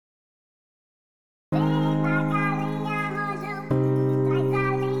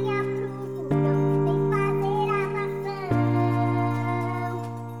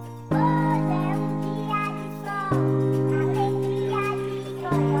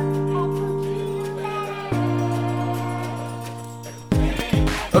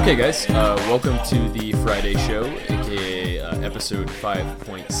Okay, guys, welcome to the Friday Show, aka episode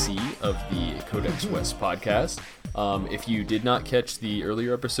 5.c of the Codex West podcast. If you did not catch the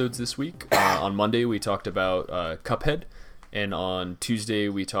earlier episodes this week, on Monday we talked about Cuphead, and on Wednesday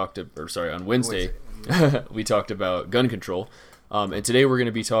we talked about gun control. And today we're going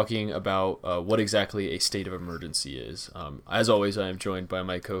to be talking about what exactly a state of emergency is. As always, I am joined by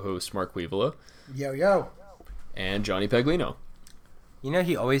my co-host Mark Weavala. Yo, yo. And Johnny Paglino. You know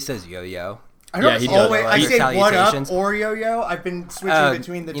he always says yo-yo. I don't he does. always. I say what up or yo-yo. I've been switching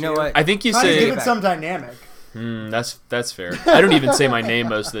between the two. You know what? I think you Trying to say... give it some dynamic. That's fair. I don't even say my name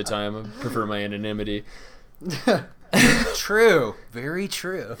most of the time. I prefer my anonymity. True. Very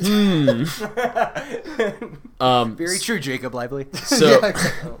true. Very true, Jacob Lively. So,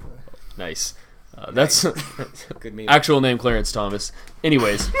 nice. That's good meme. Actual name Clarence Thomas.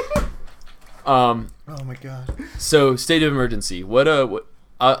 Anyways. Oh my god. So, state of emergency.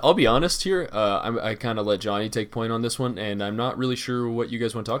 I'll be honest here. I kind of let Johnny take point on this one, and I'm not really sure what you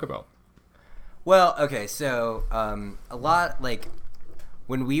guys want to talk about. Well, okay, so a lot like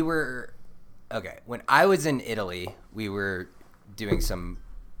when I was in Italy, we were doing some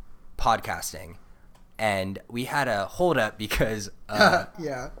podcasting, and we had a hold up because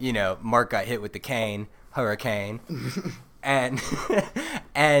Mark got hit with the hurricane, and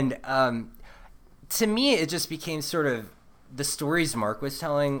to me it just became sort of the stories Mark was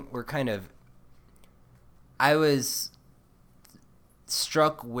telling were kind of, I was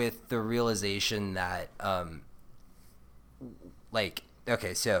struck with the realization that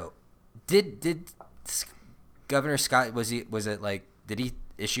so did Governor Scott did he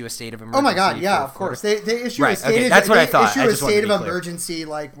issue a state of emergency? Oh my god, yeah, of course. They issue a state that's what I thought. Issue a state of emergency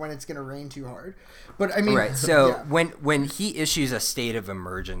like when it's going to rain too hard. But I mean, right. So when he issues a state of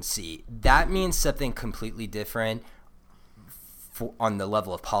emergency, that means something completely different on the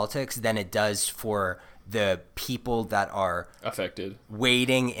level of politics than it does for the people that are affected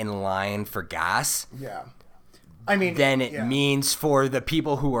waiting in line for gas. Yeah. I mean, then it means for the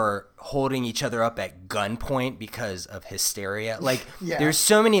people who are holding each other up at gunpoint because of hysteria. Like, there's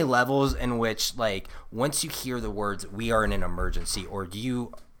so many levels in which, like, once you hear the words, we are in an emergency, or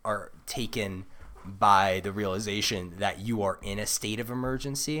you are taken by the realization that you are in a state of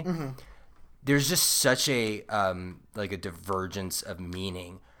emergency, there's just such a, a divergence of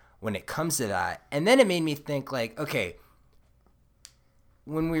meaning when it comes to that. And then it made me think, like, okay,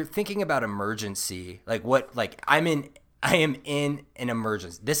 when we're thinking about emergency, I am in an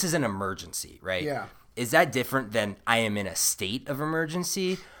emergency. This is an emergency, right? Yeah. Is that different than I am in a state of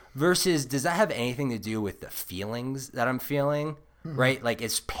emergency versus does that have anything to do with the feelings that I'm feeling, right? Like,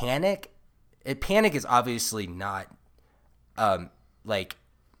 is panic? Panic is obviously not the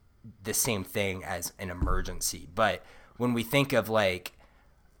same thing as an emergency. But when we think of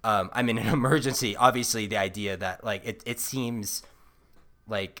I'm in an emergency, obviously the idea that it seems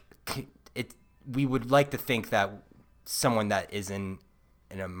like we would like to think that someone that is in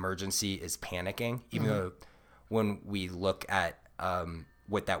an emergency is panicking, even though when we look at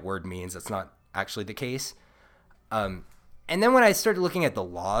what that word means, that's not actually the case. And then when I started looking at the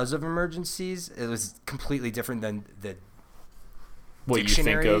laws of emergencies, it was completely different than the what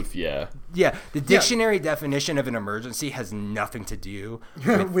dictionary. You think of, yeah. Yeah, the dictionary definition of an emergency has nothing to do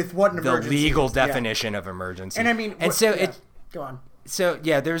with what an emergency the legal is. definition of emergency. And I mean, go on. So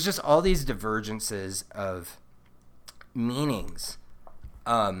there's just all these divergences of meanings,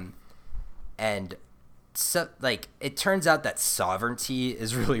 and so it turns out that sovereignty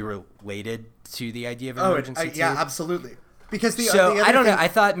is really related to the idea of emergency. Too. Yeah, absolutely. Because I don't know. I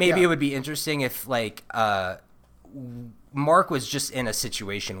thought maybe it would be interesting if Mark was just in a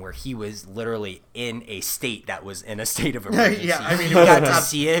situation where he was literally in a state that was in a state of emergency. Yeah, I mean, he got to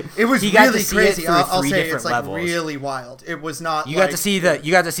see it. It was he really got to see crazy. It through I'll three say different it's levels. Really wild. It was not. You got to see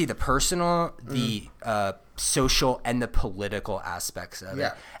the personal, the social, and the political aspects of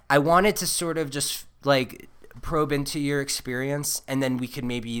it. I wanted to sort of just probe into your experience, and then we could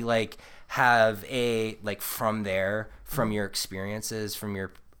maybe have a from your experiences, from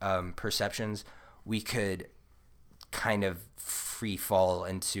your perceptions, we could kind of free fall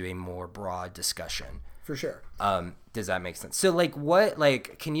into a more broad discussion. For sure. Does that make sense? So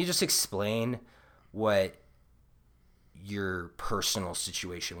can you just explain what your personal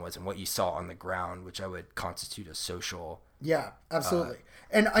situation was and what you saw on the ground, which I would constitute a social. Yeah, absolutely.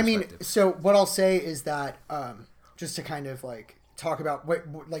 And I mean, so what I'll say is that, just to kind of talk about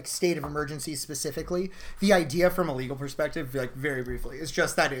like state of emergency specifically, the idea from a legal perspective, like very briefly, is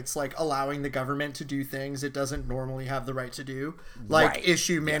just that it's like allowing the government to do things it doesn't normally have the right to do, like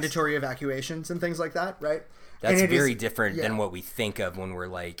issue mandatory evacuations and things like that, right? That's very different than what we think of when we're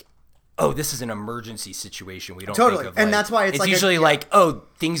like, oh, this is an emergency situation. We don't think of, like, and that's why it's like usually like, oh,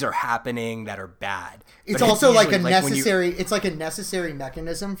 things are happening that are bad. It's also like a necessary. It's like a necessary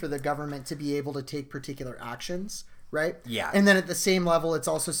mechanism for the government to be able to take particular actions, right? Yeah. And then at the same level, it's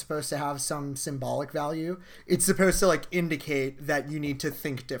also supposed to have some symbolic value. It's supposed to like indicate that you need to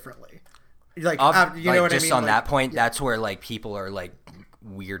think differently. Like, you know what I mean? Just on that point, that's where like people are like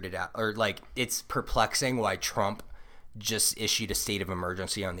weirded out, or like it's perplexing why Trump just issued a state of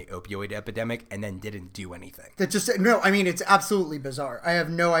emergency on the opioid epidemic and then didn't do anything. I mean, it's absolutely bizarre. I have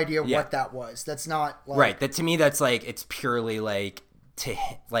no idea what that was. That's not like... Right. That to me, that's like, it's purely like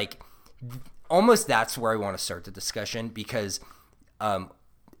almost that's where I want to start the discussion, because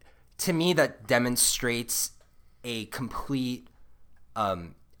to me that demonstrates a complete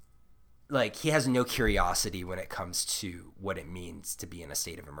like he has no curiosity when it comes to what it means to be in a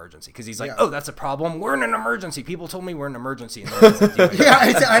state of emergency, because he's like, oh, that's a problem. We're in an emergency. People told me we're in an emergency. And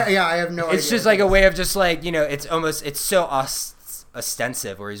I have no idea. It's just like a way of just like, you know, it's so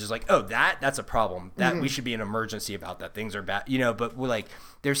ostensive where he's just like, oh, that's a problem. That we should be in emergency about that. Things are bad, you know, but we're like,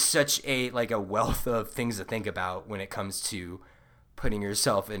 there's such a wealth of things to think about when it comes to putting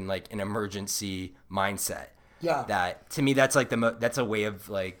yourself in like an emergency mindset. Yeah. That to me, that's like that's a way of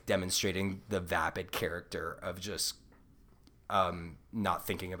like demonstrating the vapid character of just not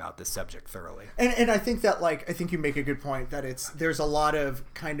thinking about this subject thoroughly. And I think that like, I think you make a good point that there's a lot of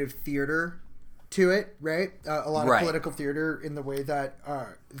kind of theater to it, right? A lot of political theater in the way that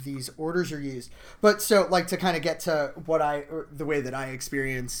these orders are used. But so like to kind of get to the way that I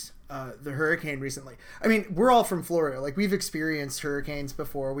experience the hurricane recently. I mean, we're all from Florida. Like we've experienced hurricanes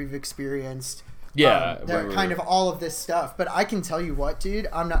before. We've experienced kind of all of this stuff. But I can tell you what, dude,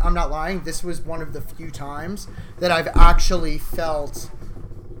 I'm not lying. This was one of the few times that I've actually felt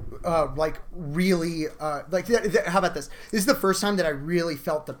like really like how about this? This is the first time that I really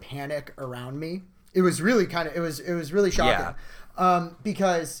felt the panic around me. It was really it was really shocking.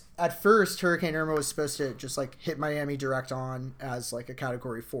 Because at first Hurricane Irma was supposed to just like hit Miami direct on as like a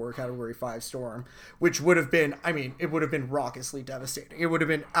Category 4, Category 5 storm, which would have been, I mean, it would have been raucously devastating. It would have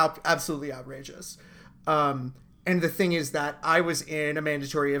been absolutely outrageous. And the thing is that I was in a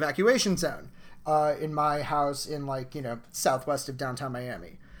mandatory evacuation zone in my house in like, you know, southwest of downtown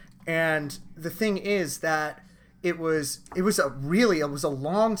Miami. And the thing is that it was a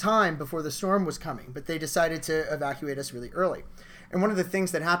long time before the storm was coming, but they decided to evacuate us really early. And one of the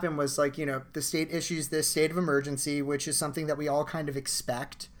things that happened was like, you know, the state issues this state of emergency, which is something that we all kind of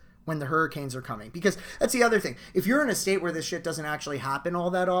expect when the hurricanes are coming. Because that's the other thing. If you're in a state where this shit doesn't actually happen all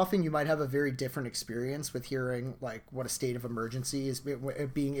that often, you might have a very different experience with hearing like what a state of emergency is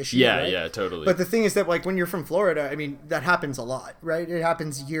being issued. Yeah, right? Yeah, totally. But the thing is that like when you're from Florida, I mean, that happens a lot, right? It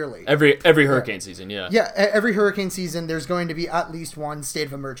happens yearly. Every hurricane season, yeah. Yeah, every hurricane season, there's going to be at least one state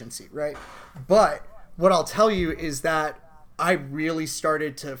of emergency, right? But what I'll tell you is that I really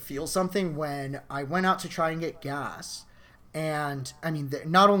started to feel something when I went out to try and get gas. And I mean,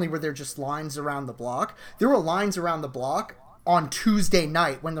 not only were there just lines around the block, there were lines around the block on Tuesday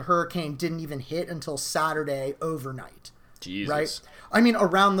night when the hurricane didn't even hit until Saturday overnight. Jesus. Right? I mean,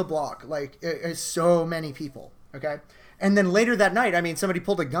 around the block, like so many people. Okay. And then later that night, I mean, somebody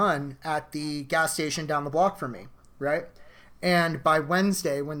pulled a gun at the gas station down the block from me. Right. And by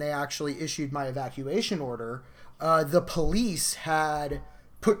Wednesday, when they actually issued my evacuation order, the police had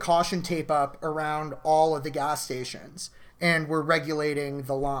put caution tape up around all of the gas stations and were regulating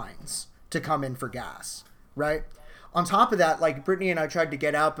the lines to come in for gas, right? On top of that, like Brittany and I tried to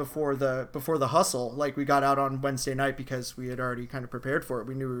get out before the hustle. Like we got out on Wednesday night because we had already kind of prepared for it.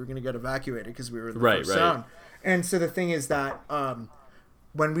 We knew we were going to get evacuated because we were in the first zone. And so the thing is that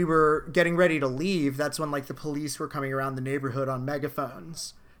when we were getting ready to leave, that's when like the police were coming around the neighborhood on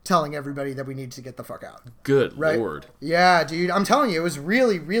megaphones telling everybody that we need to get the fuck out. Good Lord. Yeah, dude. I'm telling you, it was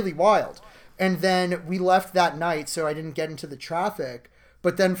really, really wild. And then we left that night, so I didn't get into the traffic.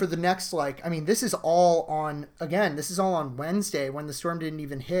 But then for the next, like, I mean, this is all on Wednesday when the storm didn't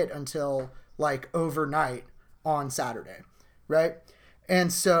even hit until, like, overnight on Saturday, right?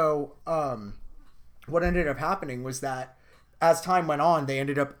 And so what ended up happening was that as time went on, they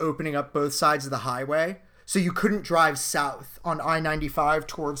ended up opening up both sides of the highway. So you couldn't drive south on I-95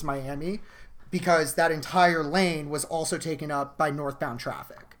 towards Miami because that entire lane was also taken up by northbound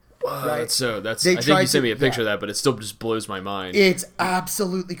traffic. Right? That's I think you sent me a picture of that, but it still just blows my mind. It's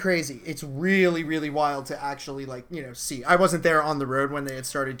absolutely crazy. It's really, really wild to actually see. I wasn't there on the road when they had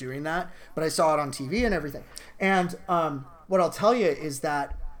started doing that, but I saw it on TV and everything. And what I'll tell you is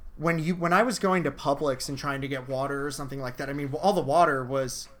that when I was going to Publix and trying to get water or something like that, I mean, all the water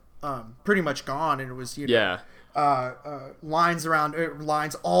was pretty much gone, and it was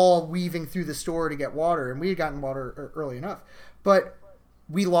lines all weaving through the store to get water, and we had gotten water early enough, but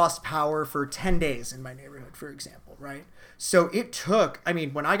we lost power for 10 days in my neighborhood, for example, right? So it took, I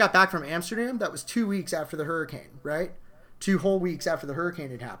mean, when I got back from Amsterdam, that was 2 weeks after the hurricane, right? 2 whole weeks after the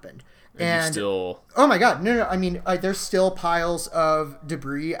hurricane had happened. And still... Oh my God, no. I mean, there's still piles of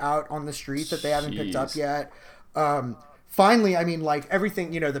debris out on the street that they haven't picked up yet. Finally, I mean,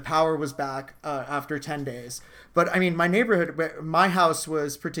 everything, the power was back after 10 days. But I mean, my neighborhood, my house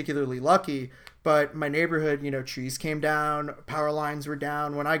was particularly lucky, but my neighborhood, trees came down, power lines were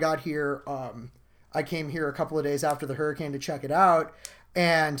down. When I got here, I came here a couple of days after the hurricane to check it out,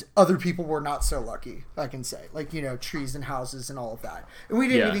 and other people were not so lucky, I can say, trees and houses and all of that. And we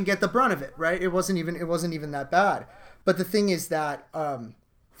didn't even get the brunt of it, right? It wasn't even that bad. But the thing is that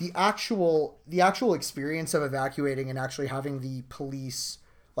the actual experience of evacuating and actually having the police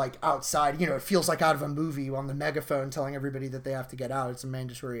outside, it feels like out of a movie on the megaphone telling everybody that they have to get out. It's a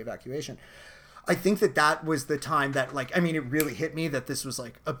mandatory evacuation. I think that was the time that it really hit me that this was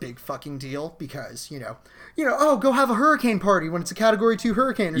a big fucking deal, because, go have a hurricane party when it's a Category 2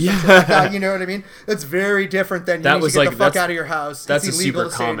 hurricane or something like that. You know what I mean? That's very different than you need to get the fuck out of your house. That's a super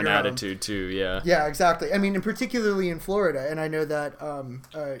common attitude too. Yeah. Yeah, exactly. I mean, and particularly in Florida, and I know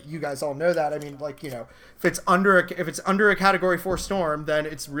that you guys all know that. I mean, if it's under a Category 4 storm, then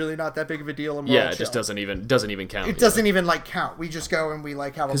it's really not that big of a deal. And it just doesn't even count. It doesn't even count. We just go and we have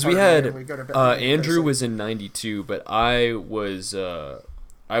a party. Because we had and we go to bed. Andrew was in 92, but I was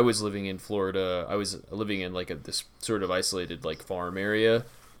living in Florida. I was living in this sort of isolated farm area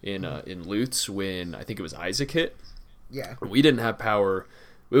in Lutz when I think it was Isaac hit. Yeah. We didn't have power.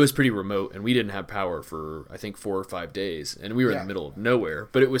 It was pretty remote, and we didn't have power for I think 4 or 5 days, and we were in the middle of nowhere.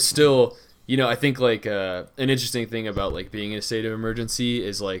 But it was still, I think an interesting thing about being in a state of emergency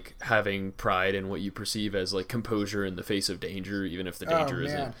is having pride in what you perceive as composure in the face of danger, even if the danger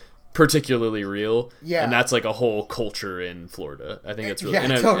isn't particularly real. Yeah. And that's a whole culture in Florida. I think it's really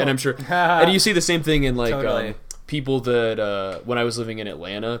totally. and I'm sure and you see the same thing in totally. People that when I was living in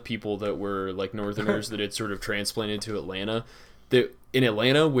Atlanta, people that were northerners that had sort of transplanted to Atlanta, that in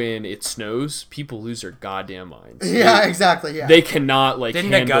Atlanta when it snows, people lose their goddamn minds. Yeah, exactly. Yeah. They cannot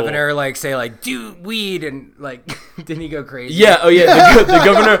Didn't the governor say do weed and didn't he go crazy? Yeah, oh yeah,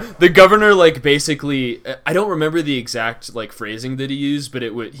 the governor basically, I don't remember the exact phrasing that he used, but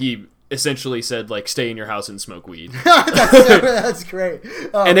he essentially said stay in your house and smoke weed. That's great.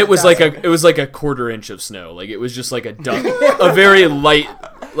 Oh, and it was a quarter inch of snow. It was just a a very light,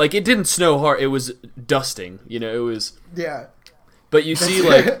 it didn't snow hard. It was dusting, it was. Yeah. But you see,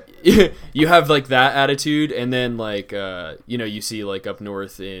 you have that attitude, and then you see up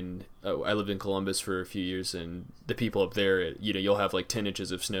north in I lived in Columbus for a few years, and the people up there, you'll have 10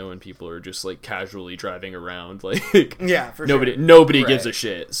 inches of snow, and people are just casually driving around, yeah, for nobody gives a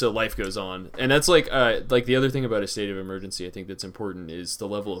shit, so life goes on, and that's the other thing about a state of emergency. I think that's important is the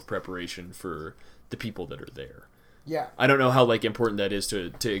level of preparation for the people that are there. Yeah. I don't know how important that is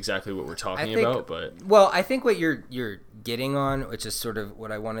to exactly what we're talking about, but I think what you're getting on, which is sort of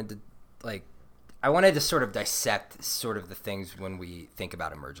what I wanted to sort of dissect sort of the things when we think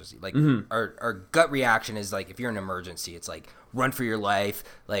about emergency. Our gut reaction is if you're in an emergency, it's run for your life,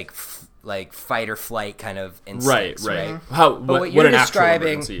 fight or flight kind of instincts, right? What an actual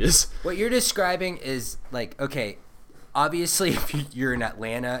emergency is. What you're describing is okay, obviously if you're in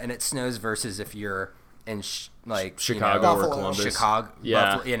Atlanta and it snows versus if you're in Chicago or Columbus,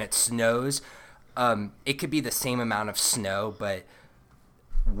 Buffalo, and it snows, it could be the same amount of snow, but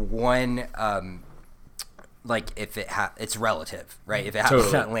one if it's relative, right? If it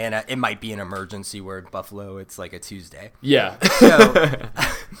happens in Atlanta, it might be an emergency, where in Buffalo it's a Tuesday. Yeah.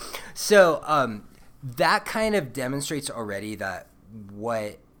 So that kind of demonstrates already that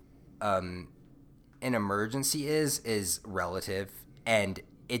what an emergency is relative, and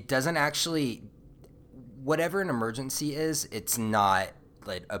it doesn't actually, whatever an emergency is, it's not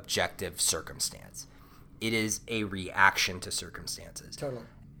objective circumstance. It is a reaction to circumstances. Totally.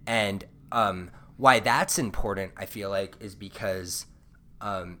 And why that's important, I feel is because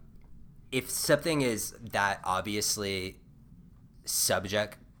if something is that obviously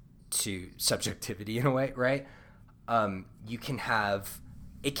subject to subjectivity in a way, right?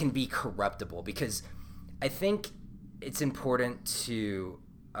 It can be corruptible, because I think it's important to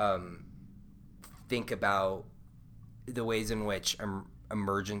think about the ways in which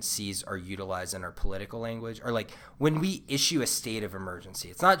emergencies are utilized in our political language, or like when we issue a state of emergency,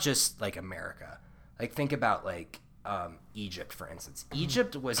 it's not just like America. Like think about like Egypt, for instance.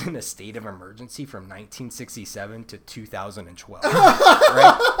 Egypt was in a state of emergency from 1967 to 2012.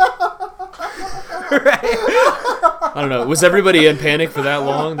 Right? I don't know. Was everybody in panic for that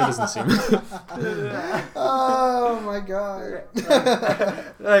long? That doesn't seem. Oh my god!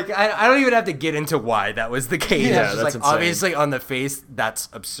 Like I don't even have to get into why that was the case. Yeah, it's that's like insane. obviously on the face that's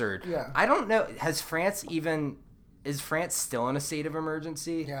absurd. Yeah. I don't know. Is France still in a state of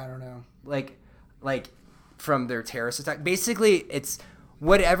emergency? Yeah, I don't know. Like from their terrorist attack. Basically, it's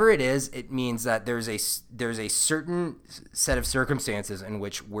whatever it is. It means that there's a certain set of circumstances in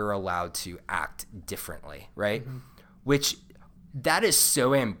which we're allowed to act differently, right? Mm-hmm. Which that is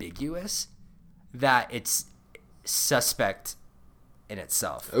so ambiguous that it's suspect in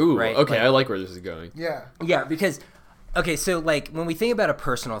itself. Ooh, right? okay, like, I like where this is going. Yeah. Yeah, because okay, so like when we think about a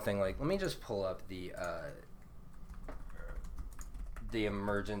personal thing, like let me just pull up the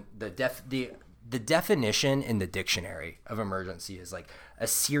definition in the dictionary of emergency is like a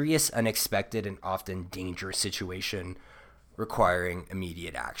serious, unexpected, and often dangerous situation requiring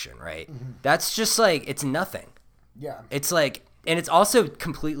immediate action, right? Mm-hmm. That's just like, it's nothing. Yeah. It's like, and it's also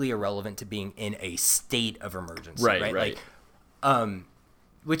completely irrelevant to being in a state of emergency, right? Right. Like,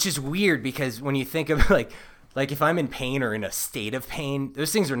 which is weird because when you think of like if I'm in pain or in a state of pain,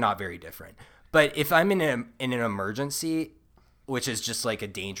 those things are not very different. But if I'm in an emergency, which is just like a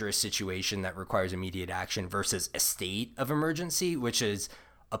dangerous situation that requires immediate action, versus a state of emergency, which is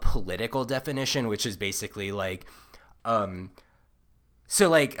a political definition, which is basically like, so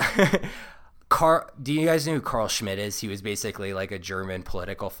like, do you guys know who Carl Schmitt is? He was basically like a German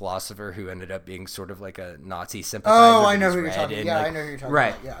political philosopher who ended up being sort of like a Nazi sympathizer. Oh, I know who you're talking about. Yeah, like, I know who you're talking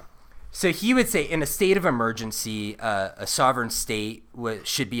right. about. Yeah. So he would say, in a state of emergency, a sovereign state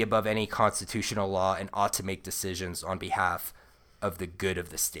should be above any constitutional law and ought to make decisions on behalf of the good of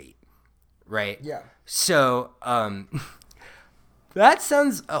the state, right? Yeah. So that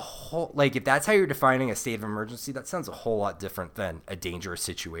sounds a whole, like if that's how you're defining a state of emergency, that sounds a whole lot different than a dangerous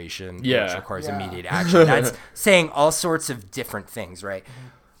situation which requires immediate action. That's saying all sorts of different things, right?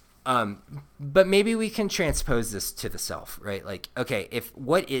 But maybe we can transpose this to the self, right? Like, okay, if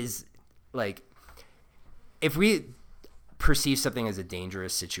we perceive something as a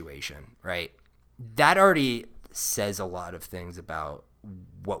dangerous situation, right? That already says a lot of things about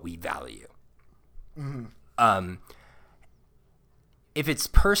what we value. Mm-hmm. If it's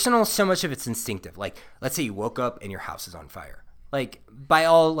personal, so much of it's instinctive. Like, let's say you woke up and your house is on fire. Like, by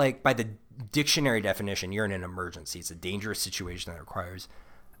the dictionary definition, you're in an emergency. It's a dangerous situation that requires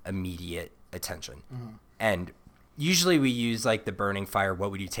immediate attention. Mm-hmm. And usually we use like the burning fire.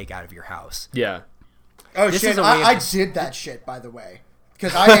 What would you take out of your house? Yeah. Oh, this shit. I did that shit, by the way.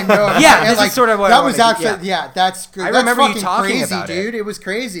 Because I didn't know. Yeah, this is sort of what that was actually. Yeah, that's good. I remember you talking crazy, about dude. It was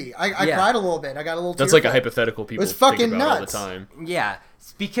crazy. I cried a little bit. I got a little. That's tearful. like a hypothetical people was fucking think about nuts. all the time. Yeah,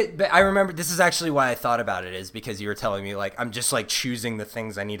 but I remember this is actually why I thought about it, is because you were telling me like I'm just like choosing the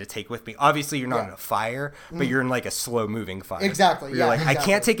things I need to take with me. Obviously, you're not in a fire, but you're in like a slow moving fire. Exactly. You're like, exactly. I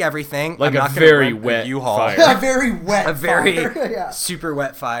can't take everything. Like I'm not a very rent wet U-Haul. fire. A very wet. A very fire. super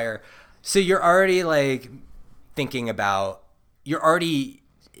wet fire. So you're already like thinking about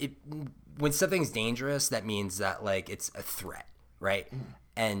when something's dangerous, that means that like it's a threat, right?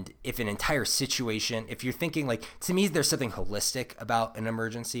 And if an entire situation, if you're thinking like, to me, there's something holistic about an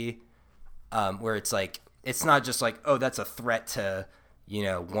emergency, where it's like, it's not just like, oh, that's a threat to,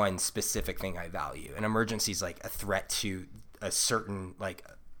 one specific thing I value. An emergency is like a threat to a certain, like,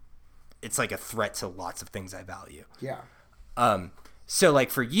 it's like a threat to lots of things I value. Yeah. So like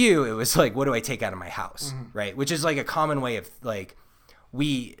for you, it was like, what do I take out of my house, right? Which is like a common way of like,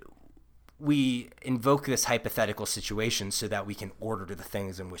 we invoke this hypothetical situation so that we can order the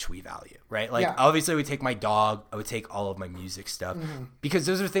things in which we value, right? Like, obviously I would take my dog, I would take all of my music stuff, because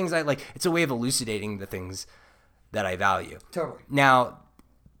those are things I like. It's a way of elucidating the things that I value. Totally. Now,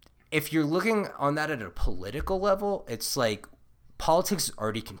 if you're looking on that at a political level, it's like politics is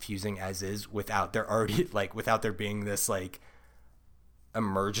already confusing as is without there being this like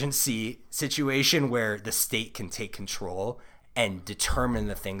emergency situation where the state can take control and determine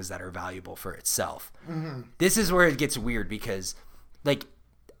the things that are valuable for itself. Mm-hmm. This is where it gets weird because, like,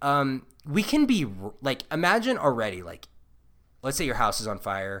 we can be, like, imagine already, like, let's say your house is on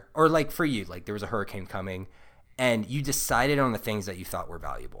fire, or, like, for you, like, there was a hurricane coming, and you decided on the things that you thought were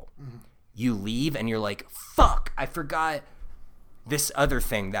valuable. Mm-hmm. You leave, and you're like, fuck, I forgot this other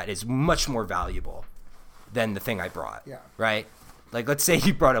thing that is much more valuable than the thing I brought, right? Like, let's say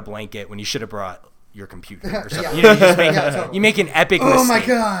you brought a blanket when you should have brought your computer or something. You know, totally. You make an epic mistake. Oh my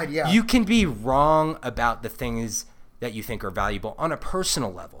God, yeah. You can be wrong about the things that you think are valuable on a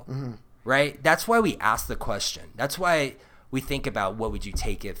personal level, right? That's why we ask the question. That's why we think about what would you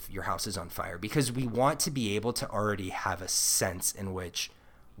take if your house is on fire, because we want to be able to already have a sense in which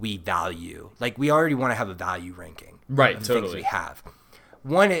we value. Like, we already want to have a value ranking. Right, of totally. Things we have.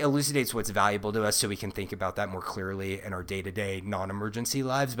 One, it elucidates what's valuable to us so we can think about that more clearly in our day-to-day non-emergency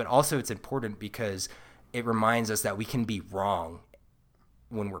lives, but also it's important because it reminds us that we can be wrong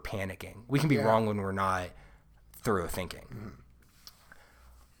when we're panicking. We can be wrong when we're not thorough thinking.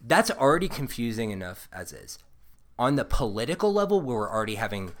 That's already confusing enough as is. On the political level, where we're already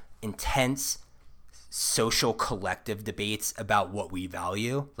having intense social collective debates about what we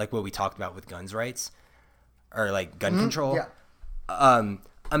value, like what we talked about with guns rights or like gun control. Yeah.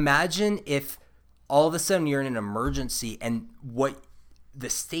 Imagine if all of a sudden you're in an emergency and what the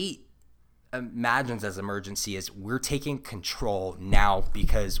state imagines as emergency is we're taking control now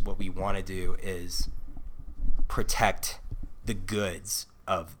because what we want to do is protect the goods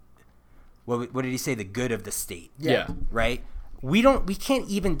of what did he say? The good of the state. Yeah. Right? We can't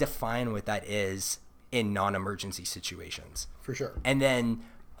even define what that is in non-emergency situations. For sure. And then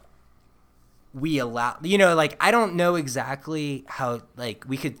we allow, like, I don't know exactly how, like,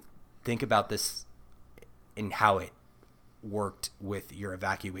 we could think about this and how it worked with your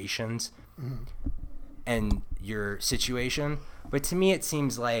evacuations and your situation. But to me, it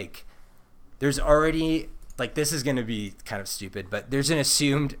seems like there's already, like, this is going to be kind of stupid, but there's an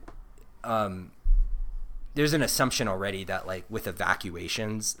assumed, there's an assumption already that, like, with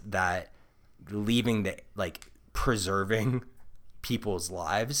evacuations that leaving the, like, preserving people's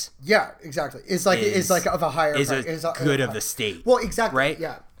lives. Yeah, exactly. It's like of a higher is good of the state. Well, exactly. Right?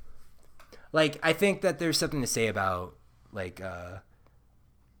 Yeah. Like, I think that there's something to say about, like,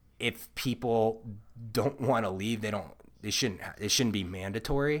 if people don't want to leave, it shouldn't be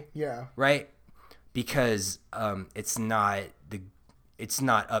mandatory. Yeah. Right? Because it's not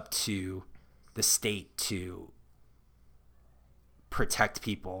up to the state to protect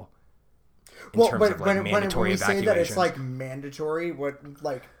people. In terms of, like, mandatory when we say that it's evacuations. like mandatory,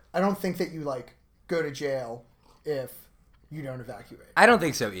 I don't think that you like go to jail if you don't evacuate. I don't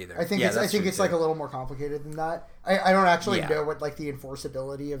think so either. I think it's like a little more complicated than that. I don't actually know what like the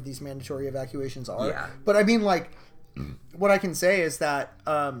enforceability of these mandatory evacuations are. Yeah. But I mean, like, what I can say is that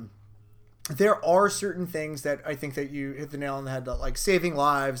there are certain things that I think that you hit the nail on the head, that like saving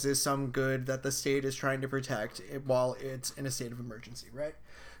lives is some good that the state is trying to protect while it's in a state of emergency, right?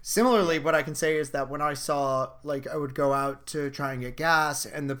 Similarly, what I can say is that when I saw, like, I would go out to try and get gas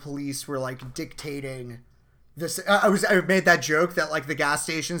and the police were like dictating this, I made that joke that like the gas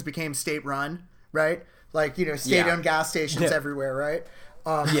stations became state run, right? Like, state owned gas stations everywhere, right?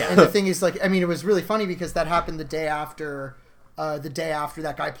 And the thing is, like, I mean, it was really funny because that happened the day after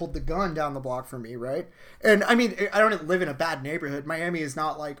that guy pulled the gun down the block from me, right? And I mean, I don't live in a bad neighborhood. Miami is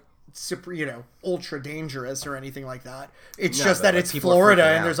not like super, ultra dangerous or anything like that. It's just that it's Florida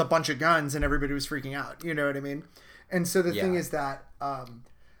and there's a bunch of guns and everybody was freaking out. You know what I mean? And so the thing is that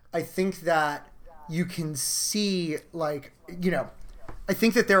I think that you can see, like, I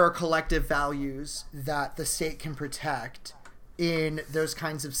think that there are collective values that the state can protect in those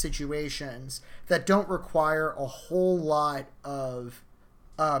kinds of situations that don't require a whole lot of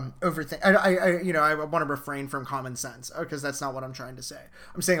overthink. I want to refrain from common sense because that's not what I'm trying to say.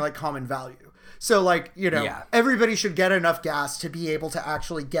 I'm saying like common value. So like, everybody should get enough gas to be able to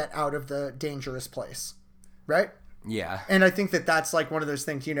actually get out of the dangerous place, right? Yeah. And I think that that's like one of those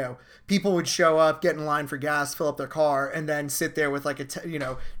things, people would show up, get in line for gas, fill up their car, and then sit there with like 10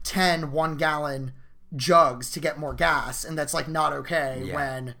 1-gallon jugs to get more gas. And that's like not okay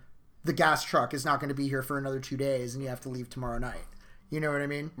when the gas truck is not going to be here for another 2 days and you have to leave tomorrow night. You know what I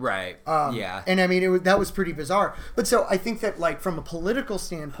mean? Right. And I mean, that was pretty bizarre. But so I think that, like, from a political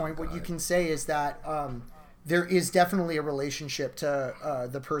standpoint, what you can say is that there is definitely a relationship to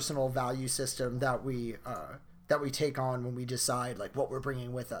the personal value system that we take on when we decide, like, what we're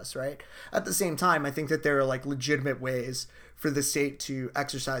bringing with us, right? At the same time, I think that there are, like, legitimate ways for the state to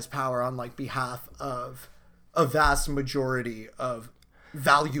exercise power on, like, behalf of a vast majority of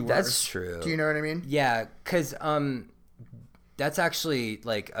valuers. That's true. Do you know what I mean? Yeah, because that's actually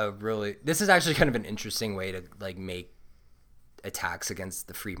like this is actually kind of an interesting way to like make attacks against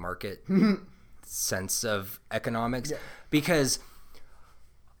the free market sense of economics, because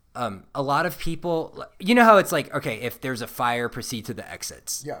a lot of people, how it's like, okay, if there's a fire, proceed to the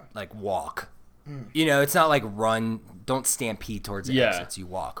exits, like walk, it's not like run, don't stampede towards the exits, you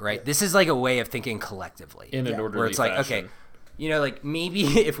walk, right? This is like a way of thinking collectively in an orderly where it's like, fashion. okay, you know, like maybe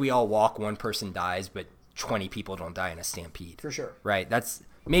if we all walk, one person dies, but 20 people don't die in a stampede. For sure. Right. That's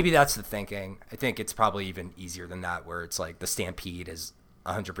the thinking. I think it's probably even easier than that, where it's like the stampede is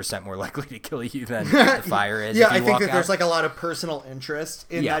 100% more likely to kill you than the fire is. Yeah, I think that there's like a lot of personal interest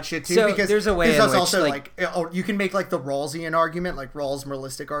in that shit too. So because there's a way in which, also like you can make like the Rawlsian argument, like Rawls'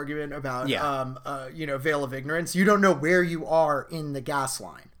 moralistic argument about veil of ignorance. You don't know where you are in the gas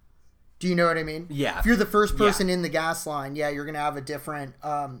line. Do you know what I mean? Yeah. If you're the first person in the gas line, you're gonna have a different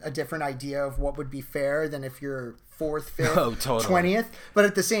idea of what would be fair than if you're 4th, 5th, 20th. But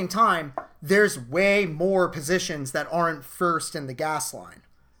at the same time, there's way more positions that aren't first in the gas line.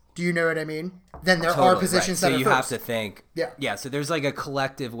 Do you know what I mean? Then there are positions that are first. So you have to think. Yeah. So there's like a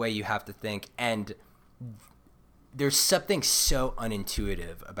collective way you have to think, and there's something so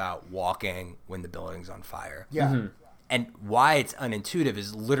unintuitive about walking when the building's on fire. Yeah. Mm-hmm. And why it's unintuitive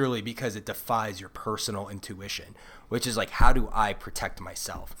is literally because it defies your personal intuition, which is like, how do I protect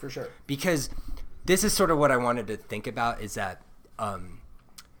myself? For sure. Because this is sort of what I wanted to think about, is that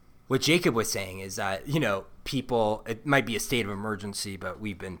what Jacob was saying is that, you know, people, it might be a state of emergency, but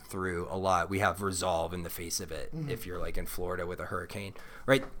we've been through a lot. We have resolve in the face of it. Mm-hmm. If you're like in Florida with a hurricane,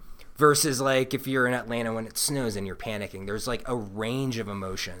 right? Versus like if you're in Atlanta when it snows and you're panicking, there's like a range of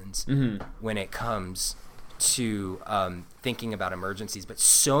emotions when it comes to thinking about emergencies. But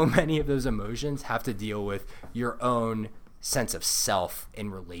so many of those emotions have to deal with your own sense of self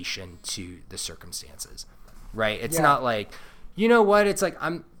in relation to the circumstances, right? It's not like, you know what, it's like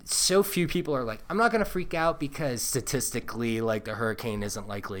so few people are like, I'm not going to freak out because statistically like the hurricane isn't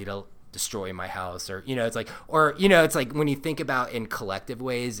likely to destroy my house, or, you know, it's like, or, you know, it's like when you think about in collective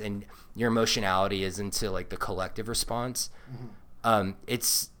ways and your emotionality is into like the collective response,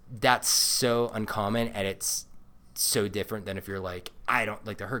 that's so uncommon, and it's so different than if you're like, I don't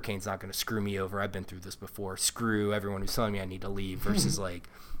like, the hurricane's not going to screw me over, I've been through this before, screw everyone who's telling me I need to leave, versus like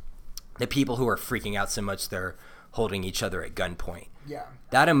the people who are freaking out so much they're holding each other at gunpoint. Yeah,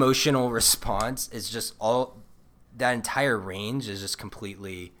 that emotional response is just all, that entire range is just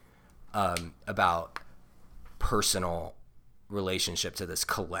completely about personal relationship to this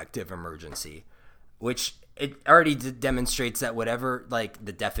collective emergency, which it already demonstrates that whatever like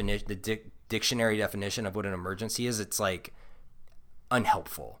the definition, dictionary definition of what an emergency is, it's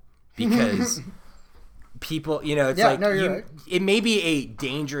unhelpful, because people, you know, it's right. It may be a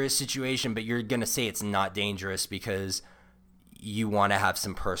dangerous situation, but you're going to say it's not dangerous because you want to have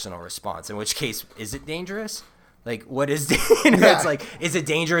some personal response, in which case, is it dangerous? Like, what is, it's like, is it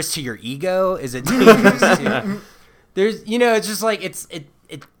dangerous to your ego? Is it dangerous to, there's, you know, it's just like,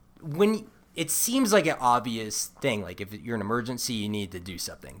 when it seems like an obvious thing, like if you're an emergency, you need to do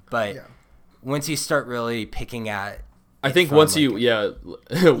something. But once you start really picking at, I think once you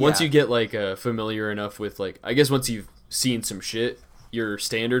get like familiar enough with, like, I guess once you've seen some shit, your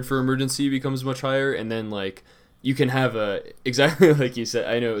standard for emergency becomes much higher. And then like you can have exactly like you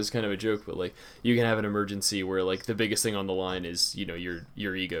said, I know it was kind of a joke, but like you can have an emergency where like the biggest thing on the line is, you know,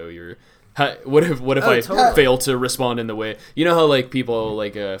 your ego, what if I fail to respond in the way, you know how like people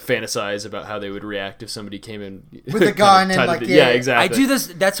like fantasize about how they would react if somebody came in with a gun and like exactly. I do this.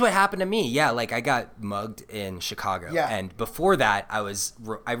 That's what happened to me. Yeah, like I got mugged in Chicago, and before that I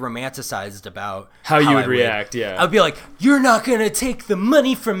romanticized about how you would react. I'd be like, "You're not gonna take the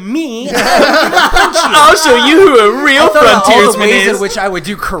money from me. I'll show you who a real frontiersman is." In which I would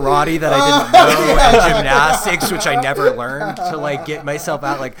do karate that I didn't know, and gymnastics, which I never learned, to like get myself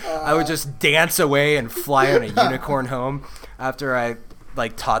out. Like I would just dance away and fly on a unicorn home after I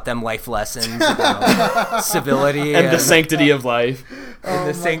like taught them life lessons about civility and the sanctity of life.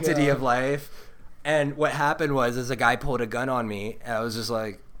 Of life. And what happened was a guy pulled a gun on me, and I was just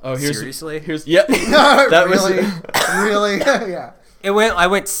like, seriously? That really? Yeah. I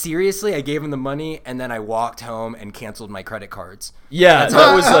went seriously. I gave him the money, and then I walked home and canceled my credit cards. Yeah,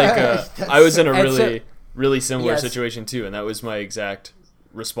 that was like I was in a really similar situation too, and that was my exact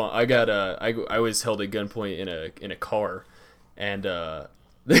response. I got I was held at gunpoint in a car, and the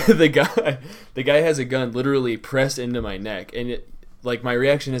guy has a gun literally pressed into my neck, and it, like, my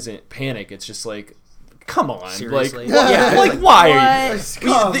reaction isn't panic, it's just like, come on. Seriously? Like why are you?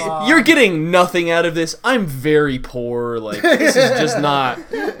 Come on. You're getting nothing out of this. I'm very poor. Like, this is just not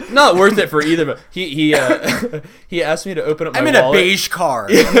worth it for either. But he asked me to open up my wallet. I'm in a beige car.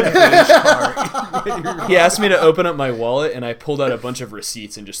 He asked me to open up my wallet, and I pulled out a bunch of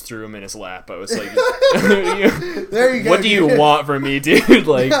receipts and just threw them in his lap. I was like, there you go. What do you want from me, dude?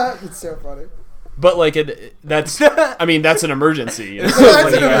 Like, it's so funny. But like that's an emergency. You know? That's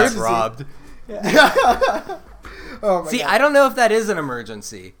when he gets robbed. Oh my See, God. I don't know if that is an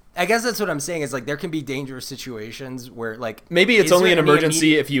emergency. I guess that's what I'm saying is like there can be dangerous situations where like maybe it's only an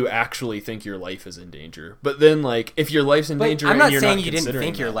emergency if you actually think your life is in danger. But then like if your life's in danger, I'm not and you're saying not you didn't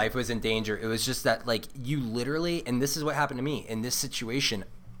think your that. life was in danger. It was just that like you literally, and this is what happened to me in this situation.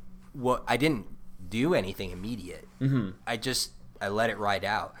 I didn't do anything immediate. Mm-hmm. I let it ride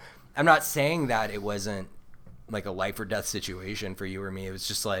out. I'm not saying that it wasn't like a life or death situation for you or me. It was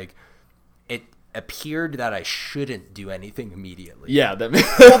just like it appeared that I shouldn't do anything immediately. Yeah, that makes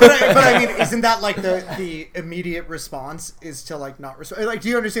Well, but I mean, isn't that like the immediate response is to like not respond? Like, do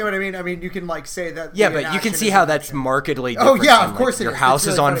you understand what I mean? I mean, you can like say that. Yeah, but you can see how that's markedly different. Oh yeah, from, of course. Like, your house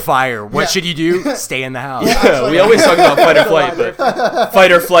is on fire. What should you do? Stay in the house. Yeah, we always talk about fight or flight, but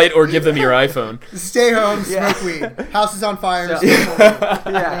fight or flight, or give them your iPhone. Stay home, smoke weed. House is on fire. So,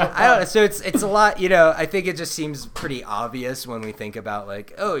 yeah, I don't know. So it's a lot. You know, I think it just seems pretty obvious when we think about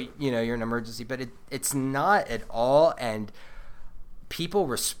like, oh, you know, you're an emergency, but it's not at all, and people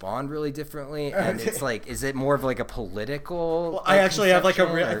respond really differently, and it's like, is it more of like a political? Well, I actually have like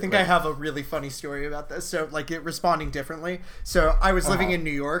I think I have a really funny story about this. So like it responding differently. So I was living in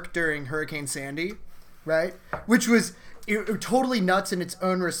New York during Hurricane Sandy, right? Which was totally nuts in its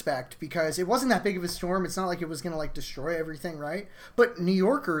own respect because it wasn't that big of a storm. It's not like it was going to like destroy everything, right? But New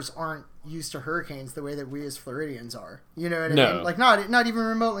Yorkers aren't used to hurricanes the way that we as Floridians are. You know what I mean? Like not even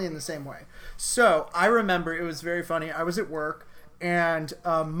remotely in the same way. So I remember it was very funny. I was at work and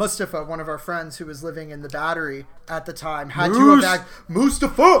Mustafa, one of our friends who was living in the Battery at the time, had to evacuate.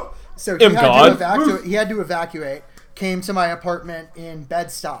 Mustafa! So he had to evacuate. Came to my apartment in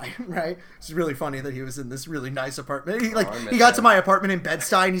Bed-Stuy, right? It's really funny that he was in this really nice apartment. He got to my apartment in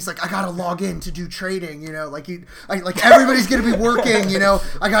Bed-Stuy and he's like, I gotta log in to do trading, you know, like everybody's gonna be working, you know,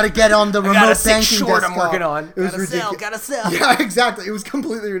 I gotta get on the remote banking desktop. I'm working on. It was ridiculous. Gotta sell. Yeah, exactly. It was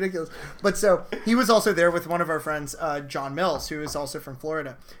completely ridiculous. But so he was also there with one of our friends, John Mills, who is also from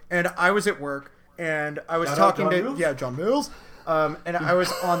Florida, and I was at work and I was talking to John Mills, and I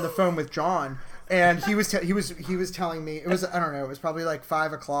was on the phone with John. And he was telling me, it was, I don't know, it was probably like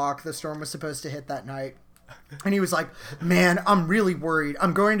 5 o'clock. The storm was supposed to hit that night. And he was like, man, I'm really worried.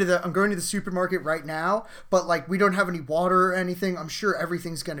 I'm going to the supermarket right now, but like we don't have any water or anything. I'm sure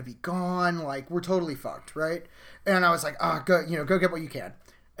everything's going to be gone. Like we're totally fucked, right? And I was like, go get what you can.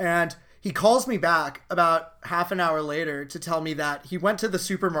 And he calls me back about half an hour later to tell me that he went to the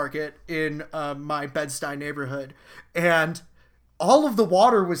supermarket in my Bed-Stuy neighborhood and all of the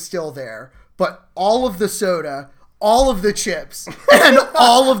water was still there. But all of the soda, all of the chips, and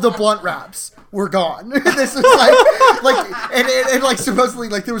all of the blunt wraps were gone. This was like, and supposedly,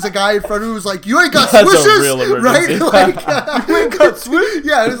 like, there was a guy in front who was like, you ain't got Swishes, right? Like, you ain't got Swishes?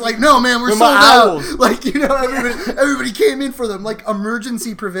 Yeah, it was like, no, man, we're sold out. Like, you know, everybody came in for them, like,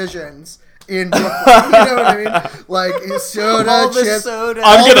 emergency provisions in Brooklyn. You know what I mean? Like, soda, chips.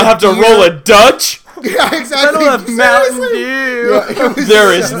 I'm going to have to roll a Dutch. Yeah, exactly. Mountain Dew. Yeah,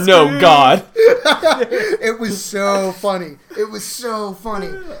 there is no God. It was so funny.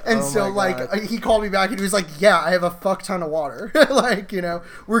 And he called me back and he was like, yeah, I have a fuck ton of water. Like, you know,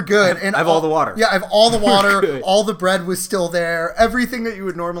 we're good. And I have all the water. Yeah, I have all the water. All the bread was still there. Everything that you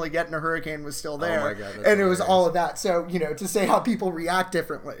would normally get in a hurricane was still there. Oh my God, and it was all of that. So, you know, to say how people react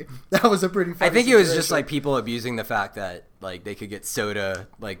differently, that was a pretty funny I think situation. it was just like people abusing the fact that like they could get soda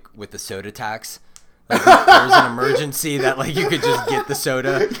like with the soda tax. Like, there was an emergency that like you could just get the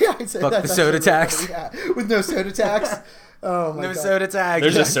soda. Yeah, I'd say fuck the soda tax. Yeah, with no soda tax. Oh my God. No soda tax.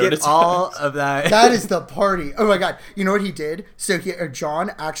 There's a soda tax. All of that. That is the party. Oh my God. You know what he did? So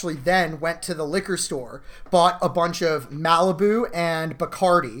John actually then went to the liquor store, bought a bunch of Malibu and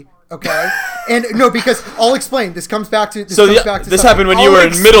Bacardi. Okay. And no, because I'll explain. This comes back to this happened when you were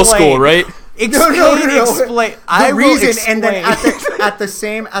in middle school, right? No. Explain. The reason, and then at the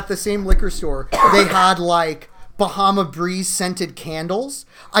same liquor store, they had like Bahama Breeze scented candles.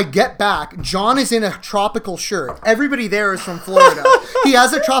 I get back. John is in a tropical shirt. Everybody there is from Florida. He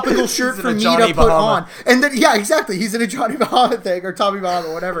has a tropical shirt for me to put on. And then, yeah, exactly. He's in a Johnny Bahama thing or Tommy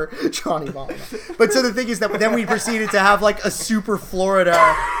Bahama, whatever. Johnny Bahama. But so the thing is that then we proceeded to have like a super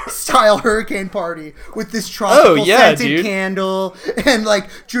Florida style hurricane party with this tropical scented candle and like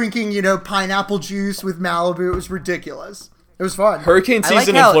drinking, you know, pineapple juice with Malibu. It was ridiculous. It was fun. Hurricane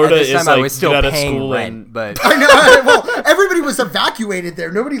season in Florida is like I was still get out of paying school rent, but I know. Well, everybody was evacuated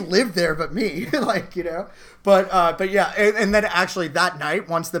there. Nobody lived there but me. Like, you know. But yeah, and then actually that night,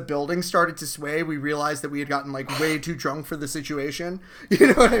 once the building started to sway, we realized that we had gotten like way too drunk for the situation. You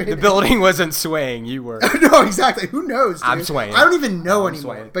know what I mean? The building wasn't swaying. You were. No, exactly. Who knows? Dude? I'm swaying. I don't even know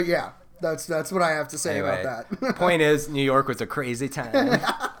anymore. Swaying. But yeah, that's what I have to say about that. Point is, New York was a crazy time.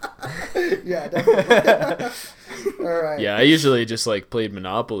 Yeah, definitely. All right. Yeah, I usually just like played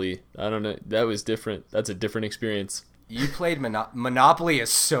Monopoly. I don't know. That was different. That's a different experience. You played Monopoly is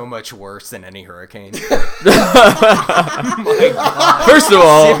so much worse than any hurricane. First of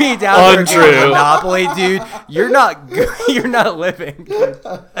all, Sit me down untrue. Monopoly, dude. You're not good. You're not living.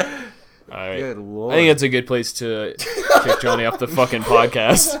 All right. Good Lord. I think that's a good place to kick Johnny off the fucking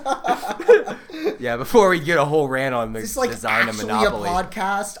podcast. Yeah, before we get a whole rant on the It's like design of actually Monopoly. a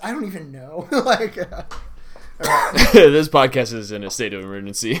podcast. I don't even know. Like, This podcast is in a state of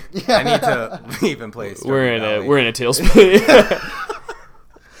emergency. I need to leave and play. We're in a tailspin.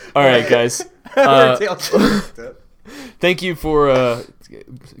 All right, guys. Thank you for.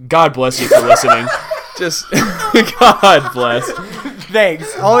 God bless you for listening. Just God bless.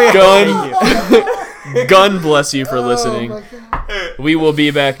 Thanks. Oh yeah. Gun bless you for listening. my God. We will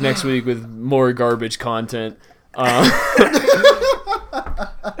be back next week with more garbage content.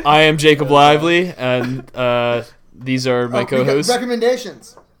 I am Jacob Lively, and these are my co-hosts.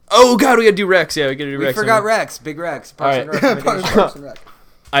 Recommendations. Oh God, we gotta do Rex. Yeah, we gotta do Rex. We forgot Rex. Big Rex. Parks and All right. Recommendations.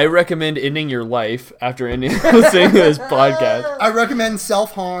 I recommend ending your life after listening to this podcast. I recommend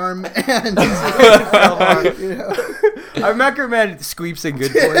self-harm and I recommend Squeeps and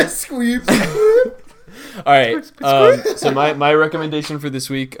Good Boys. squeeps. All right. So my recommendation for this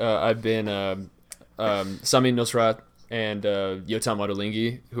week, I've been Sami Nosrat and Yotam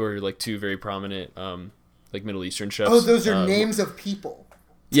Ottolenghi, who are like two very prominent like Middle Eastern chefs. Oh, those are names of people.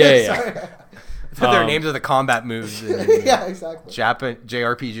 Yeah. They're names of the combat moves. Yeah, exactly.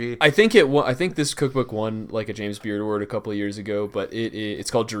 JRPG. I think this cookbook won like a James Beard Award a couple of years ago, but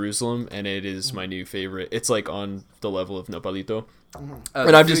it's called Jerusalem, and it is my new favorite. It's like on the level of Nopalito.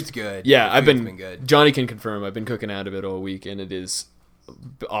 And I've just good. Yeah, I've been good. Johnny can confirm. I've been cooking out of it all week, and it is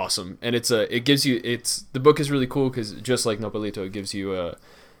awesome. And the book is really cool because just like Nopalito, it gives you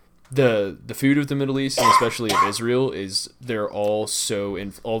the food of the Middle East, and especially of Israel, they're all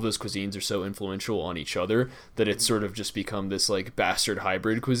all those cuisines are so influential on each other that it's sort of just become this like bastard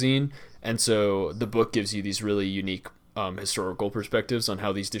hybrid cuisine. And so the book gives you these really unique historical perspectives on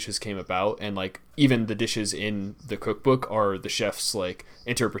how these dishes came about, and like even the dishes in the cookbook are the chefs' like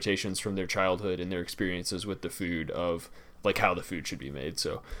interpretations from their childhood and their experiences with the food of like how the food should be made.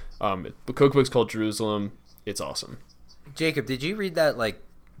 So the cookbook's called Jerusalem. It's awesome. Jacob, did you read that like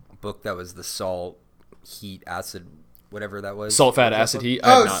book that was the salt, heat, acid, whatever that was? Salt, fat, acid, heat.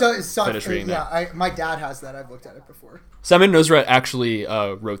 Finished reading that. My dad has that. I've looked at it before. Sami Nosrat actually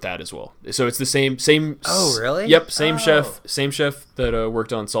wrote that as well. So it's the same. Oh, really? Yep, same chef that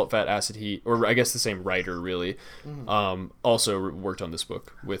worked on Salt, Fat, Acid, Heat, or I guess the same writer really. Also worked on this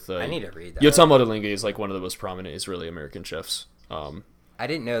book with. I need to read that. Yotam Ottolenghi is like one of the most prominent Israeli American chefs. I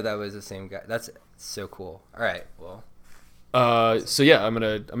didn't know that was the same guy. That's so cool. All right, well. So yeah, I'm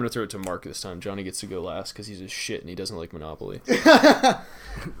gonna throw it to Mark this time. Johnny gets to go last because he's a shit and he doesn't like Monopoly.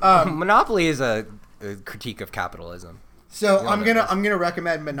 Monopoly is a critique of capitalism. So I'm gonna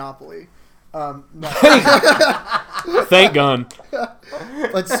recommend Monopoly. No. Thank God.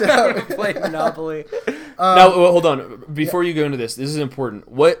 Let's play Monopoly. Now hold on. Before you go into this is important.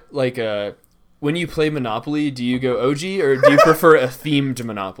 What like when you play Monopoly, do you go OG or do you prefer a themed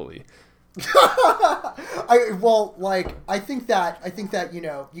Monopoly? I think that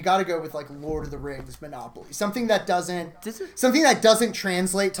you got to go with like Lord of the Rings Monopoly, something that doesn't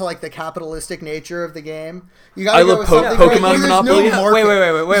translate to like the capitalistic nature of the game. You got to go with something Pokemon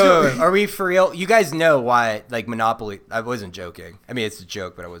Monopoly. Wait. Are we for real? You guys know why like Monopoly? I wasn't joking. I mean, it's a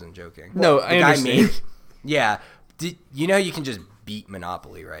joke, but I wasn't joking. No, I understand. Yeah. You can just beat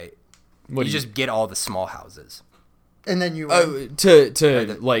Monopoly, right? You just get all the small houses. And then you choke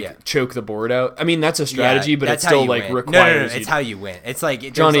the board out. I mean, that's a strategy, but it still like requires. No, it's how you win. It's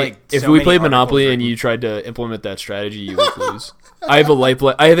like Johnny. If we played Monopoly and you tried to implement that strategy, you would lose. I have a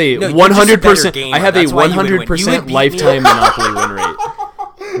 100%. I have a 100% lifetime Monopoly win rate.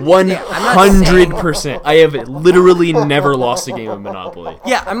 100%. I have literally never lost a game of Monopoly.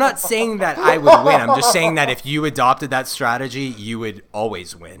 Yeah, I'm not saying that I would win. I'm just saying that if you adopted that strategy, you would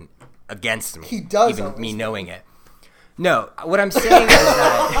always win against me. He does, even me knowing it. No, what I'm saying is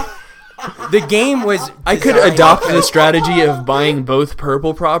that the game was. I could adopt the strategy of buying both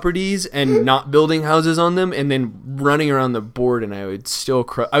purple properties and not building houses on them, and then running around the board, and I would still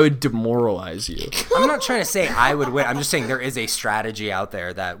I would demoralize you. I'm not trying to say I would win. I'm just saying there is a strategy out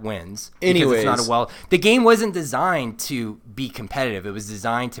there that wins. Anyways, it's not the game wasn't designed to be competitive. It was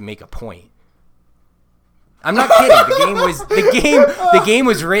designed to make a point. I'm not kidding. The game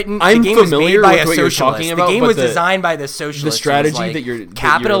was written. I'm the game familiar was made by with a what you're socialist. talking about. The game was designed by the socialist. The strategy that you're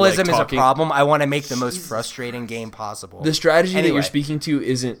capitalism is a problem. I want to make the most frustrating game possible. The strategy that you're speaking to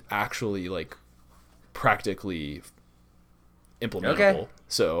isn't actually like practically implementable. Okay.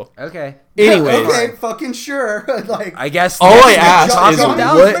 So Anyway, okay, fucking sure. Like, I guess all I asked is Johnny's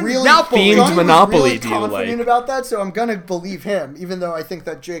what themed Monopoly really do you like? confident about that, so I'm gonna believe him, even though I think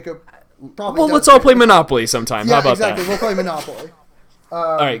that Jacob probably. Well, does let's all play Monopoly sometime. Yeah, How about exactly. that? We'll play Monopoly.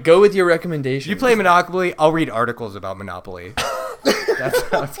 All right, go with your recommendation. You play Monopoly, I'll read articles about Monopoly. That's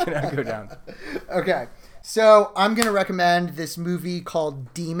how it's going to go down. Okay, so I'm going to recommend this movie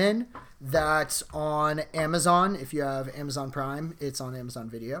called Demon that's on Amazon. If you have Amazon Prime, it's on Amazon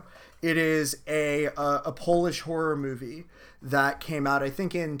Video. It is a Polish horror movie that came out, I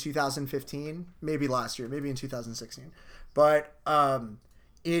think, in 2015, maybe last year, maybe in 2016. But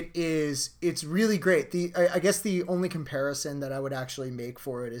it's really great. I guess the only comparison that I would actually make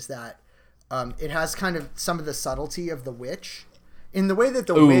for it is that it has kind of some of the subtlety of The Witch, in the way that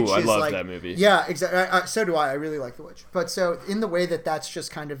The Witch is, I love like, that movie. Yeah, exactly. So do I. I really like The Witch. But so in the way that that's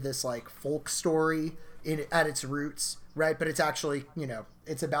just kind of this like folk story at its roots, right? But it's actually,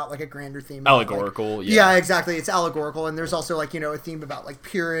 it's about like a grander theme. Allegorical. Like, yeah, exactly. It's allegorical, and there's also like a theme about like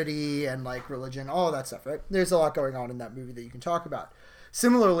purity and like religion, all of that stuff, right? There's a lot going on in that movie that you can talk about.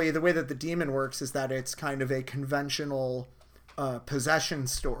 Similarly, the way that The Demon works is that it's kind of a conventional possession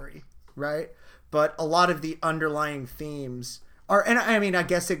story, right? But a lot of the underlying themes are, and I mean, I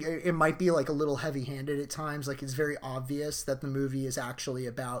guess it might be like a little heavy-handed at times. Like, it's very obvious that the movie is actually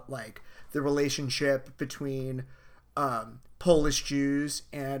about like the relationship between Polish Jews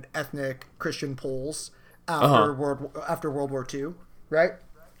and ethnic Christian Poles after World War II, right?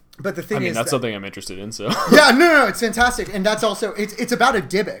 But the thing is, that's something I'm interested in. So no, it's fantastic, and that's also it's about a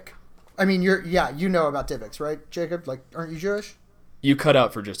Dybbuk. I mean, you know about Dybbuks, right, Jacob? Like, aren't you Jewish? You cut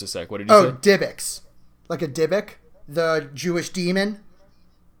out for just a sec. What did you say? Oh, Dybbuks, like a Dybbuk, the Jewish demon.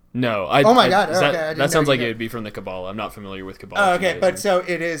 No, oh my God! That sounds like it would be from the Kabbalah. I'm not familiar with Kabbalah. Oh, okay, but so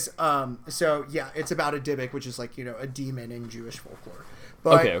it is. So yeah, it's about a Dybbuk, which is like a demon in Jewish folklore.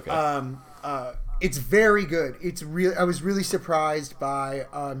 But, okay. It's very good. I was really surprised by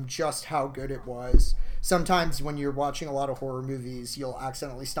just how good it was. Sometimes when you're watching a lot of horror movies, you'll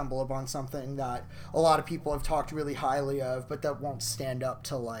accidentally stumble upon something that a lot of people have talked really highly of, but that won't stand up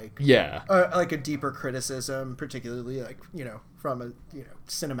to like a deeper criticism, particularly like from a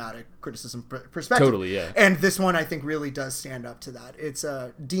cinematic criticism perspective. Totally, yeah. And this one I think really does stand up to that. It's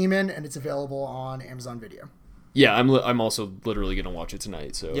a Demon, and it's available on Amazon Video. Yeah, I'm also literally gonna watch it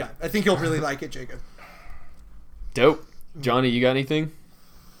tonight. So yeah, I think you'll really like it, Jacob. Dope, Johnny. You got anything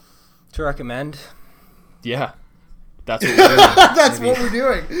to recommend? Yeah, that's what we're doing. That's what we're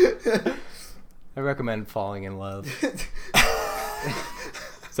doing. I recommend Falling in Love. Is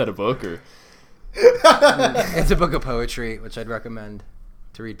that a book or? It's a book of poetry, which I'd recommend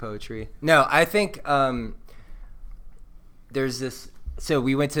to read poetry. No, I think there's this. So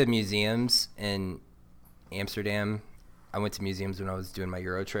we went to museums in Amsterdam. I went to museums when I was doing my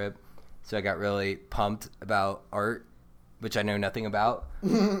Euro trip, so I got really pumped about art, which I know nothing about.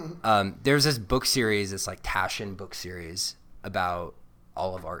 There's this book series, this like Taschen book series about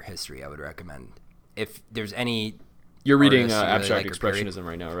all of art history. I would recommend if there's any. You're reading Abstract Expressionism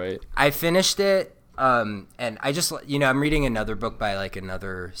right now, right? I finished it, and I just I'm reading another book by like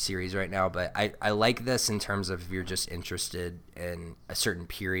another series right now, but I like this in terms of if you're just interested in a certain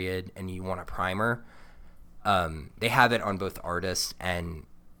period and you want a primer. They have it on both artists and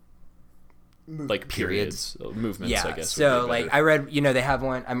like periods, movements. Yeah, I guess. So like I read, they have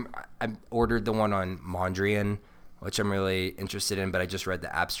one. I ordered the one on Mondrian, which I'm really interested in, but I just read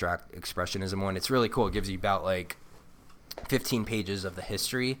the Abstract Expressionism one. It's really cool. It gives you about like 15 pages of the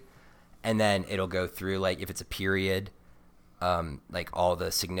history, and then it'll go through like if it's a period, like all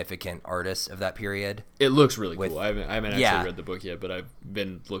the significant artists of that period. It looks really cool. I haven't actually read the book yet, but I've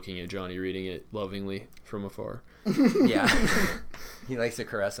been looking at Johnny reading it lovingly from afar. Yeah, he likes to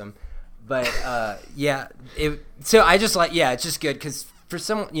caress him. But so I just like it's just good because for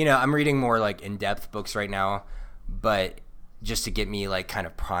some I'm reading more like in-depth books right now, but just to get me like kind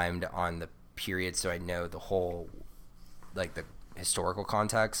of primed on the period so I know the whole like the historical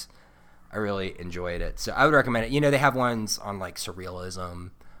context. I really enjoyed it. So I would recommend it. They have ones on like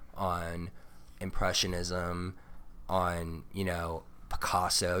surrealism, on impressionism, on,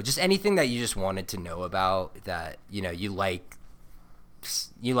 Picasso, just anything that you just wanted to know about that, you like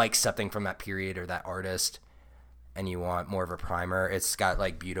something from that period or that artist and you want more of a primer. It's got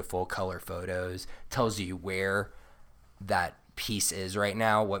like beautiful color photos, tells you where that piece is right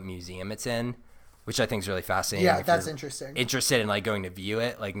now, what museum it's in, which I think is really fascinating. Yeah, that's interesting. Interested in like going to view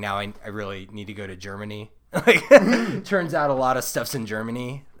it. Like now I really need to go to Germany. Like turns out a lot of stuff's in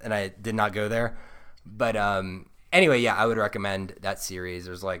Germany and I did not go there. But anyway, yeah, I would recommend that series.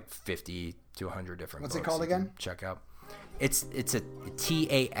 There's like 50 to 100 different What's books. it called again? Check out. It's a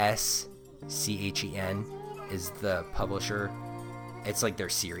TASCHEN is the publisher. It's like their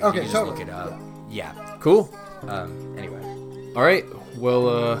series. Okay, you can just look it up. Yeah. Cool. Anyway. All right.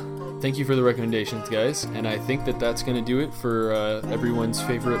 Well, thank you for the recommendations, guys. And I think that's going to do it for everyone's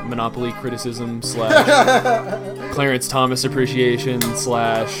favorite Monopoly criticism / Clarence Thomas appreciation /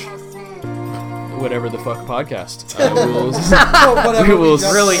 whatever the fuck podcast. We will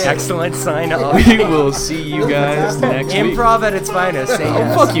really excellent sign off. We will see you guys next week. Improv at its finest.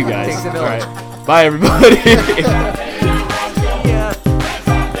 Fuck you guys. All right. Bye, everybody.